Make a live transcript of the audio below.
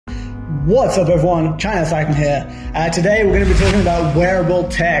What's up everyone, China Cycling here. Today we're going to be talking about wearable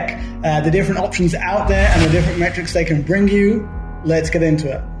tech, the different options out there and the different metrics they can bring you. Let's get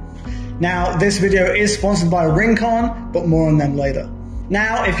into it. Now this video is sponsored by RingConn, but more on them later.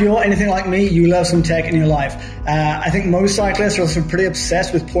 Now if you're anything like me, you love some tech in your life. I think most cyclists are also pretty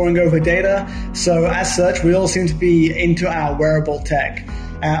obsessed with poring over data, so as such we all seem to be into our wearable tech.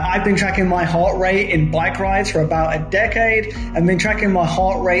 I've been tracking my heart rate in bike rides for about a decade and been tracking my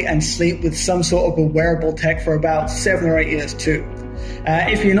heart rate and sleep with some sort of a wearable tech for about 7 or 8 years too.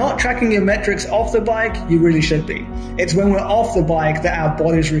 If you're not tracking your metrics off the bike, you really should be. It's when we're off the bike that our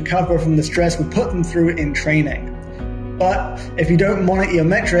bodies recover from the stress we put them through in training. But if you don't monitor your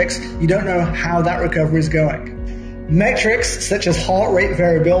metrics, you don't know how that recovery is going. Metrics such as heart rate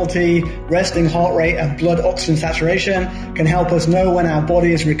variability, resting heart rate, and blood oxygen saturation can help us know when our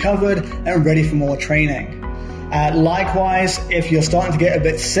body is recovered and ready for more training. Likewise, if you're starting to get a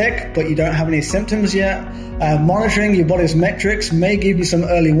bit sick but you don't have any symptoms yet, monitoring your body's metrics may give you some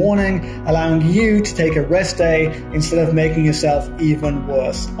early warning, allowing you to take a rest day instead of making yourself even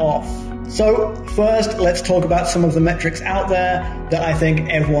worse off. So first, let's talk about some of the metrics out there that I think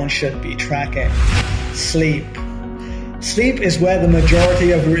everyone should be tracking. Sleep. Sleep is where the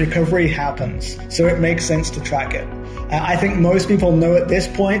majority of recovery happens, so it makes sense to track it. I think most people know at this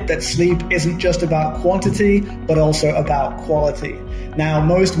point that sleep isn't just about quantity, but also about quality. Now,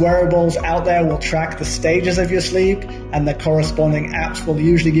 most wearables out there will track the stages of your sleep, and the corresponding apps will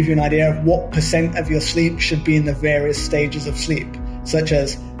usually give you an idea of what % of your sleep should be in the various stages of sleep, such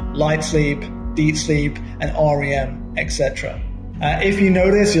as light sleep, deep sleep, and REM, etc. If you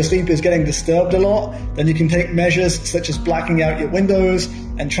notice your sleep is getting disturbed a lot, then you can take measures such as blacking out your windows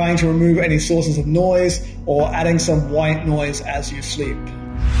and trying to remove any sources of noise or adding some white noise as you sleep.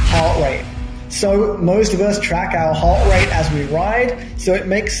 Heart rate. So most of us track our heart rate as we ride, so it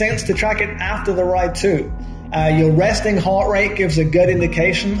makes sense to track it after the ride too. Your resting heart rate gives a good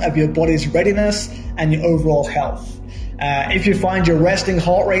indication of your body's readiness and your overall health. If you find your resting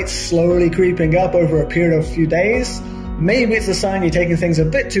heart rate slowly creeping up over a period of a few days, maybe it's a sign you're taking things a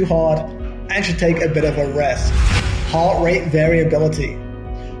bit too hard and should take a bit of a rest. Heart rate variability.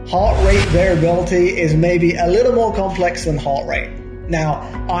 Heart rate variability is maybe a little more complex than heart rate. Now,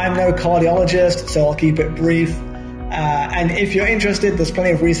 I'm no cardiologist, so I'll keep it brief. And if you're interested, there's plenty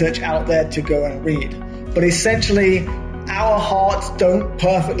of research out there to go and read. But essentially, our hearts don't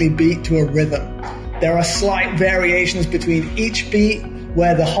perfectly beat to a rhythm. There are slight variations between each beat,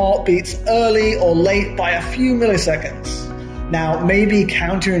 where the heart beats early or late by a few milliseconds. Now, maybe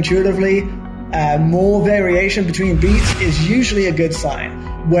counterintuitively, more variation between beats is usually a good sign,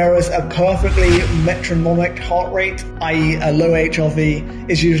 whereas a perfectly metronomic heart rate, i.e. a low HRV,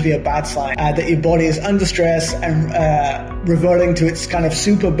 is usually a bad sign, that your body is under stress and reverting to its kind of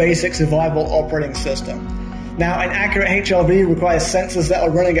super basic survival operating system. Now, an accurate HRV requires sensors that are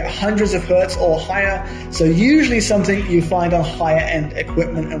running at hundreds of hertz or higher, so usually something you find on higher end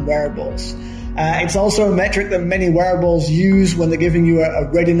equipment and wearables. It's also a metric that many wearables use when they're giving you a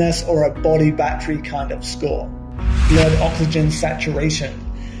readiness or a body battery kind of score. Blood oxygen saturation.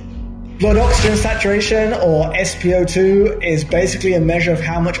 Blood oxygen saturation, or SpO2, is basically a measure of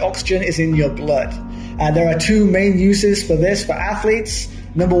how much oxygen is in your blood. There are two main uses for this for athletes.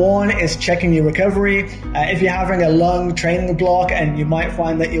 Number one is checking your recovery. If you're having a lung training block and you might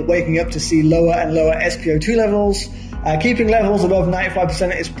find that you're waking up to see lower and lower SpO2 levels, keeping levels above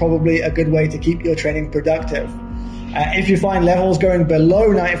 95% is probably a good way to keep your training productive. If you find levels going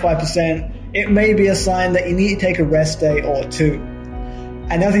below 95%, it may be a sign that you need to take a rest day or two.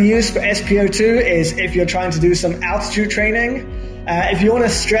 Another use for SpO2 is if you're trying to do some altitude training. If you want to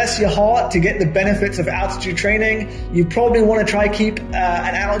stress your heart to get the benefits of altitude training, you probably want to try keep an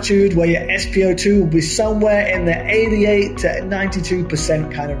altitude where your SpO2 will be somewhere in the 88 to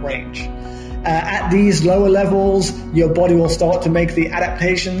 92% kind of range. At these lower levels, your body will start to make the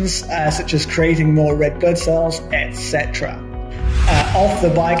adaptations such as creating more red blood cells, etc. Off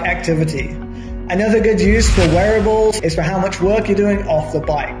the bike activity. Another good use for wearables is for how much work you're doing off the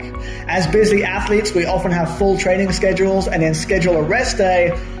bike. As busy athletes, we often have full training schedules and then schedule a rest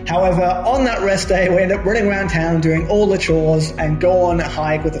day. However, on that rest day, we end up running around town doing all the chores and go on a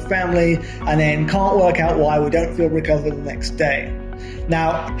hike with the family and then can't work out why we don't feel recovered the next day.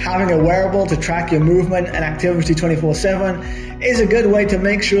 Now, having a wearable to track your movement and activity 24/7 is a good way to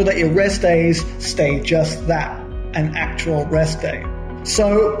make sure that your rest days stay just that, an actual rest day.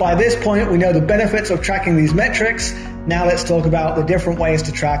 So by this point, we know the benefits of tracking these metrics. Now let's talk about the different ways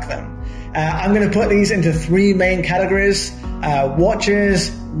to track them. I'm going to put these into three main categories: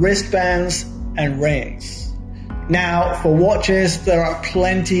 watches, wristbands, and rings. Now, for watches, there are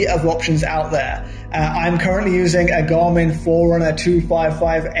plenty of options out there. I'm currently using a Garmin Forerunner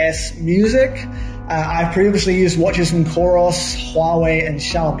 255S Music. I've previously used watches from Coros, Huawei, and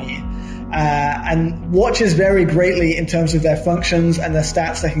Xiaomi. And watches vary greatly in terms of their functions and the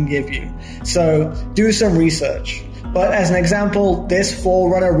stats they can give you. So do some research. But as an example, this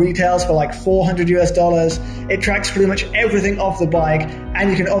Forerunner retails for like $400 US. It tracks pretty much everything off the bike, and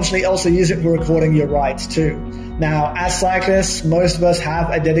you can obviously also use it for recording your rides too. Now, as cyclists, most of us have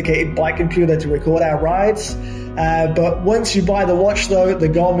a dedicated bike computer to record our rides. But once you buy the watch though, the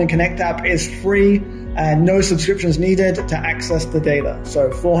Garmin Connect app is free and no subscriptions needed to access the data. So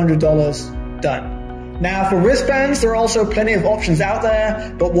 $400 done. Now for wristbands, there are also plenty of options out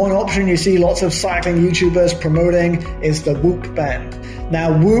there, but one option you see lots of cycling YouTubers promoting is the Whoop band.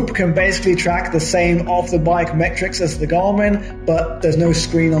 Now Whoop can basically track the same off-the-bike metrics as the Garmin, but there's no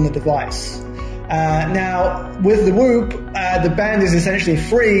screen on the device. Now with the Whoop, the band is essentially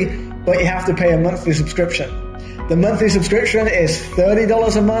free, but you have to pay a monthly subscription. The monthly subscription is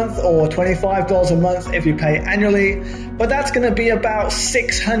 $30 a month or $25 a month if you pay annually, but that's going to be about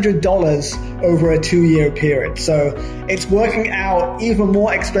 $600 over a 2-year period. So it's working out even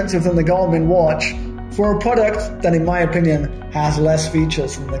more expensive than the Garmin watch for a product that, in my opinion, has less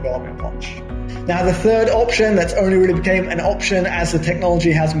features than the Garmin watch. Now, the third option that's only really became an option as the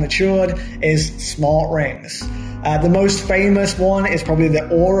technology has matured is smart rings. The most famous one is probably the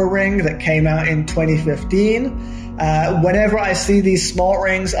Oura ring that came out in 2015. Whenever I see these smart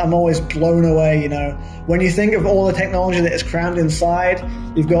rings, I'm always blown away. When you think of all the technology that is crammed inside,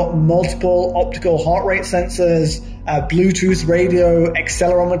 you've got multiple optical heart rate sensors, Bluetooth radio,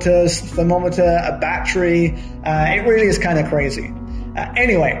 accelerometers, thermometer, a battery. It really is kind of crazy.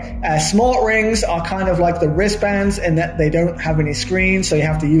 Anyway, smart rings are kind of like the wristbands in that they don't have any screen, so you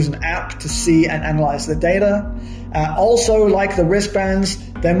have to use an app to see and analyze the data. Also, like the wristbands,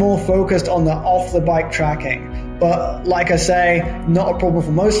 they're more focused on the off-the-bike tracking. But like I say, not a problem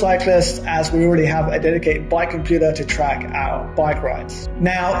for most cyclists, as we already have a dedicated bike computer to track our bike rides.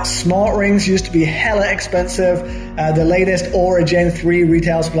 Now, smart rings used to be hella expensive. The latest Oura Gen 3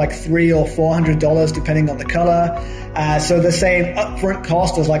 retails for like $300 or $400 depending on the color. So the same upfront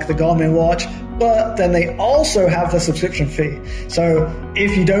cost as like the Garmin watch, but then they also have the subscription fee. So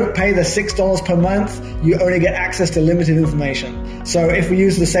if you don't pay the $6 per month, you only get access to limited information. So if we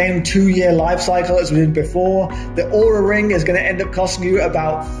use the same 2-year life cycle as we did before, the Oura ring is going to end up costing you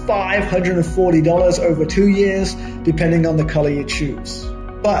about $540 over 2 years, depending on the color you choose.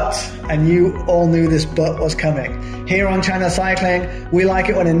 But, and you all knew this but was coming, here on China Cycling, we like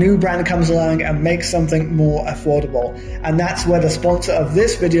it when a new brand comes along and makes something more affordable. And that's where the sponsor of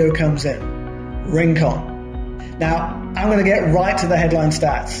this video comes in, RingConn. Now, I'm going to get right to the headline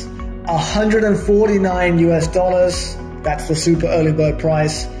stats. $149 US, that's the super early bird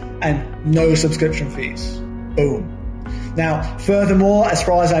price, and no subscription fees. Boom. Now, furthermore, as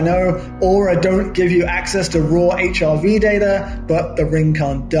far as I know, Oura don't give you access to raw HRV data, but the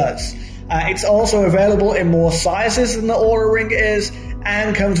RingConn does. It's also available in more sizes than the Oura ring is,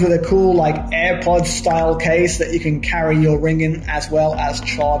 and comes with a cool like AirPods style case that you can carry your ring in as well as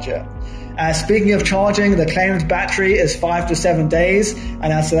charge it. Speaking of charging, the claimed battery is 5 to 7 days,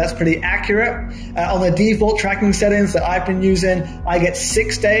 and so that's pretty accurate. On the default tracking settings that I've been using, I get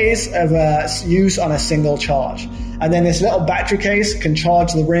 6 days of use on a single charge. And then this little battery case can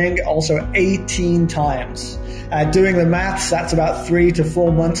charge the ring also 18 times. Doing the maths, that's about 3 to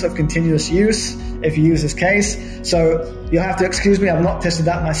 4 months of continuous use if you use this case. So you'll have to excuse me, I've not tested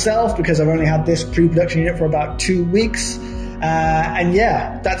that myself because I've only had this pre-production unit for about 2 weeks. And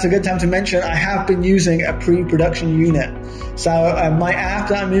yeah, that's a good time to mention I have been using a pre-production unit. So my app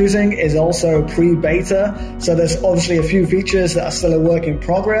that I'm using is also pre-beta. So there's obviously a few features that are still a work in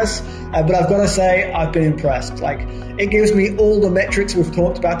progress. But I've got to say, I've been impressed. Like, it gives me all the metrics we've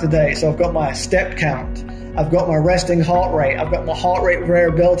talked about today. So I've got my step count, I've got my resting heart rate, I've got my heart rate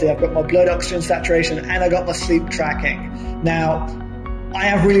variability, I've got my blood oxygen saturation, and I got my sleep tracking. Now, I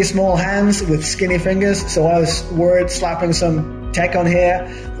have really small hands with skinny fingers, so I was worried slapping some tech on here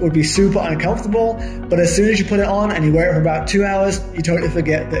would be super uncomfortable, but as soon as you put it on and you wear it for about 2 hours, you totally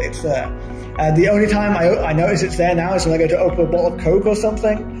forget that it's there. The only time I notice it's there now is when I go to open a bottle of Coke or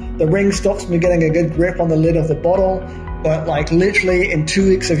something. The ring stops me getting a good grip on the lid of the bottle, but like literally in 2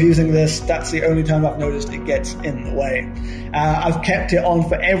 weeks of using this, that's the only time I've noticed it gets in the way. I've kept it on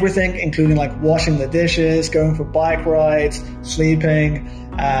for everything, including like washing the dishes, going for bike rides, sleeping.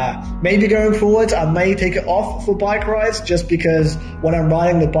 Maybe going forwards, I may take it off for bike rides just because when I'm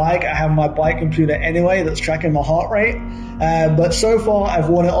riding the bike, I have my bike computer anyway that's tracking my heart rate. But so far, I've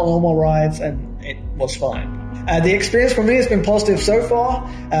worn it on all my rides and it was fine. The experience for me has been positive so far.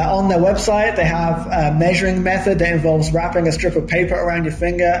 On their website, they have a measuring method that involves wrapping a strip of paper around your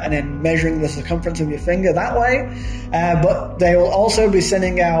finger and then measuring the circumference of your finger that way. But they will also be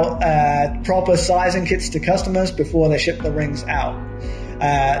sending out proper sizing kits to customers before they ship the rings out.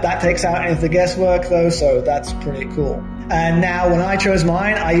 That takes out any of the guesswork though, so that's pretty cool. And now when I chose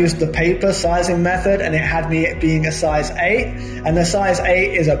mine, I used the paper sizing method and it had me being a size 8, and the size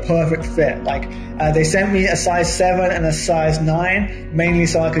 8 is a perfect fit. Like they sent me a size 7 and a size 9, mainly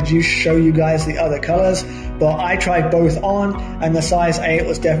so I could show you guys the other colors, but I tried both on and the size 8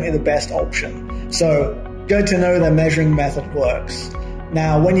 was definitely the best option. So good to know the measuring method works.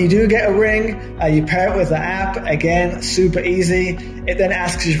 Now, when you do get a ring, you pair it with the app. Again, super easy. It then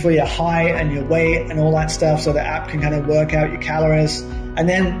asks you for your height and your weight and all that stuff, so the app can kind of work out your calories. And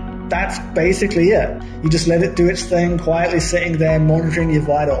then that's basically it. You just let it do its thing, quietly sitting there monitoring your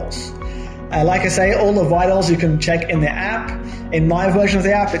vitals. Like I say, all the vitals you can check in the app. In my version of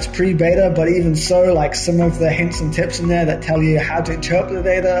the app, it's pre-beta, but even so, like some of the hints and tips in there that tell you how to interpret the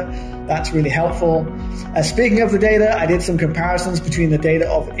data, that's really helpful. Speaking of the data, I did some comparisons between the data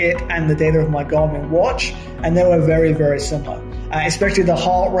of it and the data of my Garmin watch, and they were very, very similar, especially the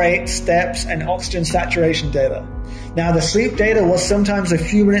heart rate, steps, and oxygen saturation data. Now, the sleep data was sometimes a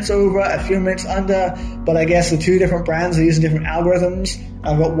few minutes over, a few minutes under, but I guess the two different brands are using different algorithms.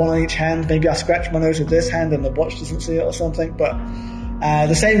 I've got one on each hand. Maybe I scratch my nose with this hand and the watch doesn't see it or something, but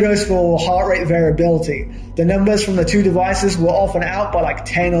the same goes for heart rate variability. The numbers from the two devices were often out by like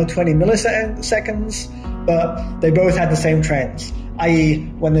 10 or 20 milliseconds, but they both had the same trends. I.e.,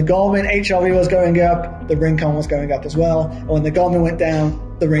 when the Garmin HRV was going up, the RingConn was going up as well, and when the Garmin went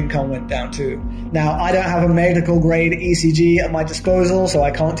down, the RingConn went down too. Now, I don't have a medical grade ECG at my disposal, so I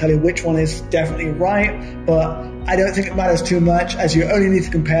can't tell you which one is definitely right, but I don't think it matters too much, as you only need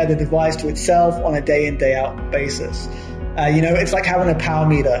to compare the device to itself on a day in, day out basis. It's like having a power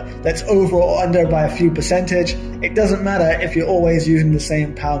meter that's over or under by a few percentage. It doesn't matter if you're always using the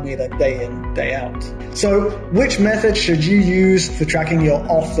same power meter day in, day out. So which method should you use for tracking your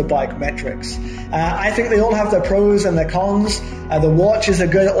off-the-bike metrics? I think they all have their pros and their cons. The watch is a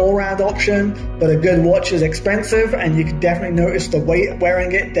good all-round option, but a good watch is expensive, and you can definitely notice the weight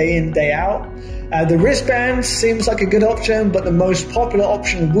wearing it day in, day out. The wristband seems like a good option, but the most popular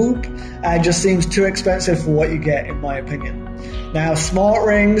option, Whoop, just seems too expensive for what you get, in my opinion. Now, smart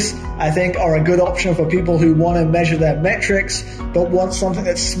rings, I think, are a good option for people who want to measure their metrics, but want something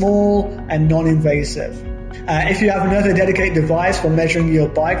that's small and non-invasive. If you have another dedicated device for measuring your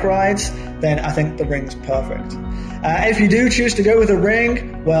bike rides, then I think the ring's perfect. If you do choose to go with a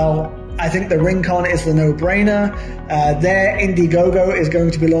ring, well, I think the RingConn is the no-brainer. Their Indiegogo is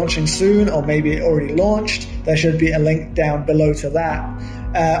going to be launching soon, or maybe it already launched. There should be a link down below to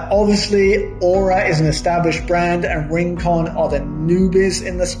that. Obviously, Oura is an established brand, and RingConn are the newbies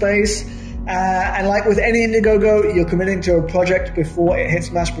in the space. And like with any Indiegogo, you're committing to a project before it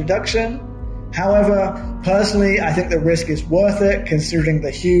hits mass production. However, personally, I think the risk is worth it, considering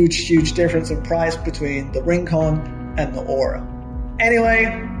the huge difference in price between the RingConn and the Oura. Anyway,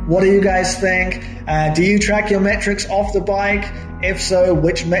 what do you guys think? Do you track your metrics off the bike? If so,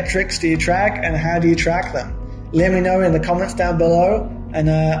 which metrics do you track and how do you track them? Let me know in the comments down below. And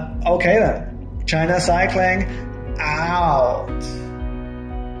okay then, China Cycling out.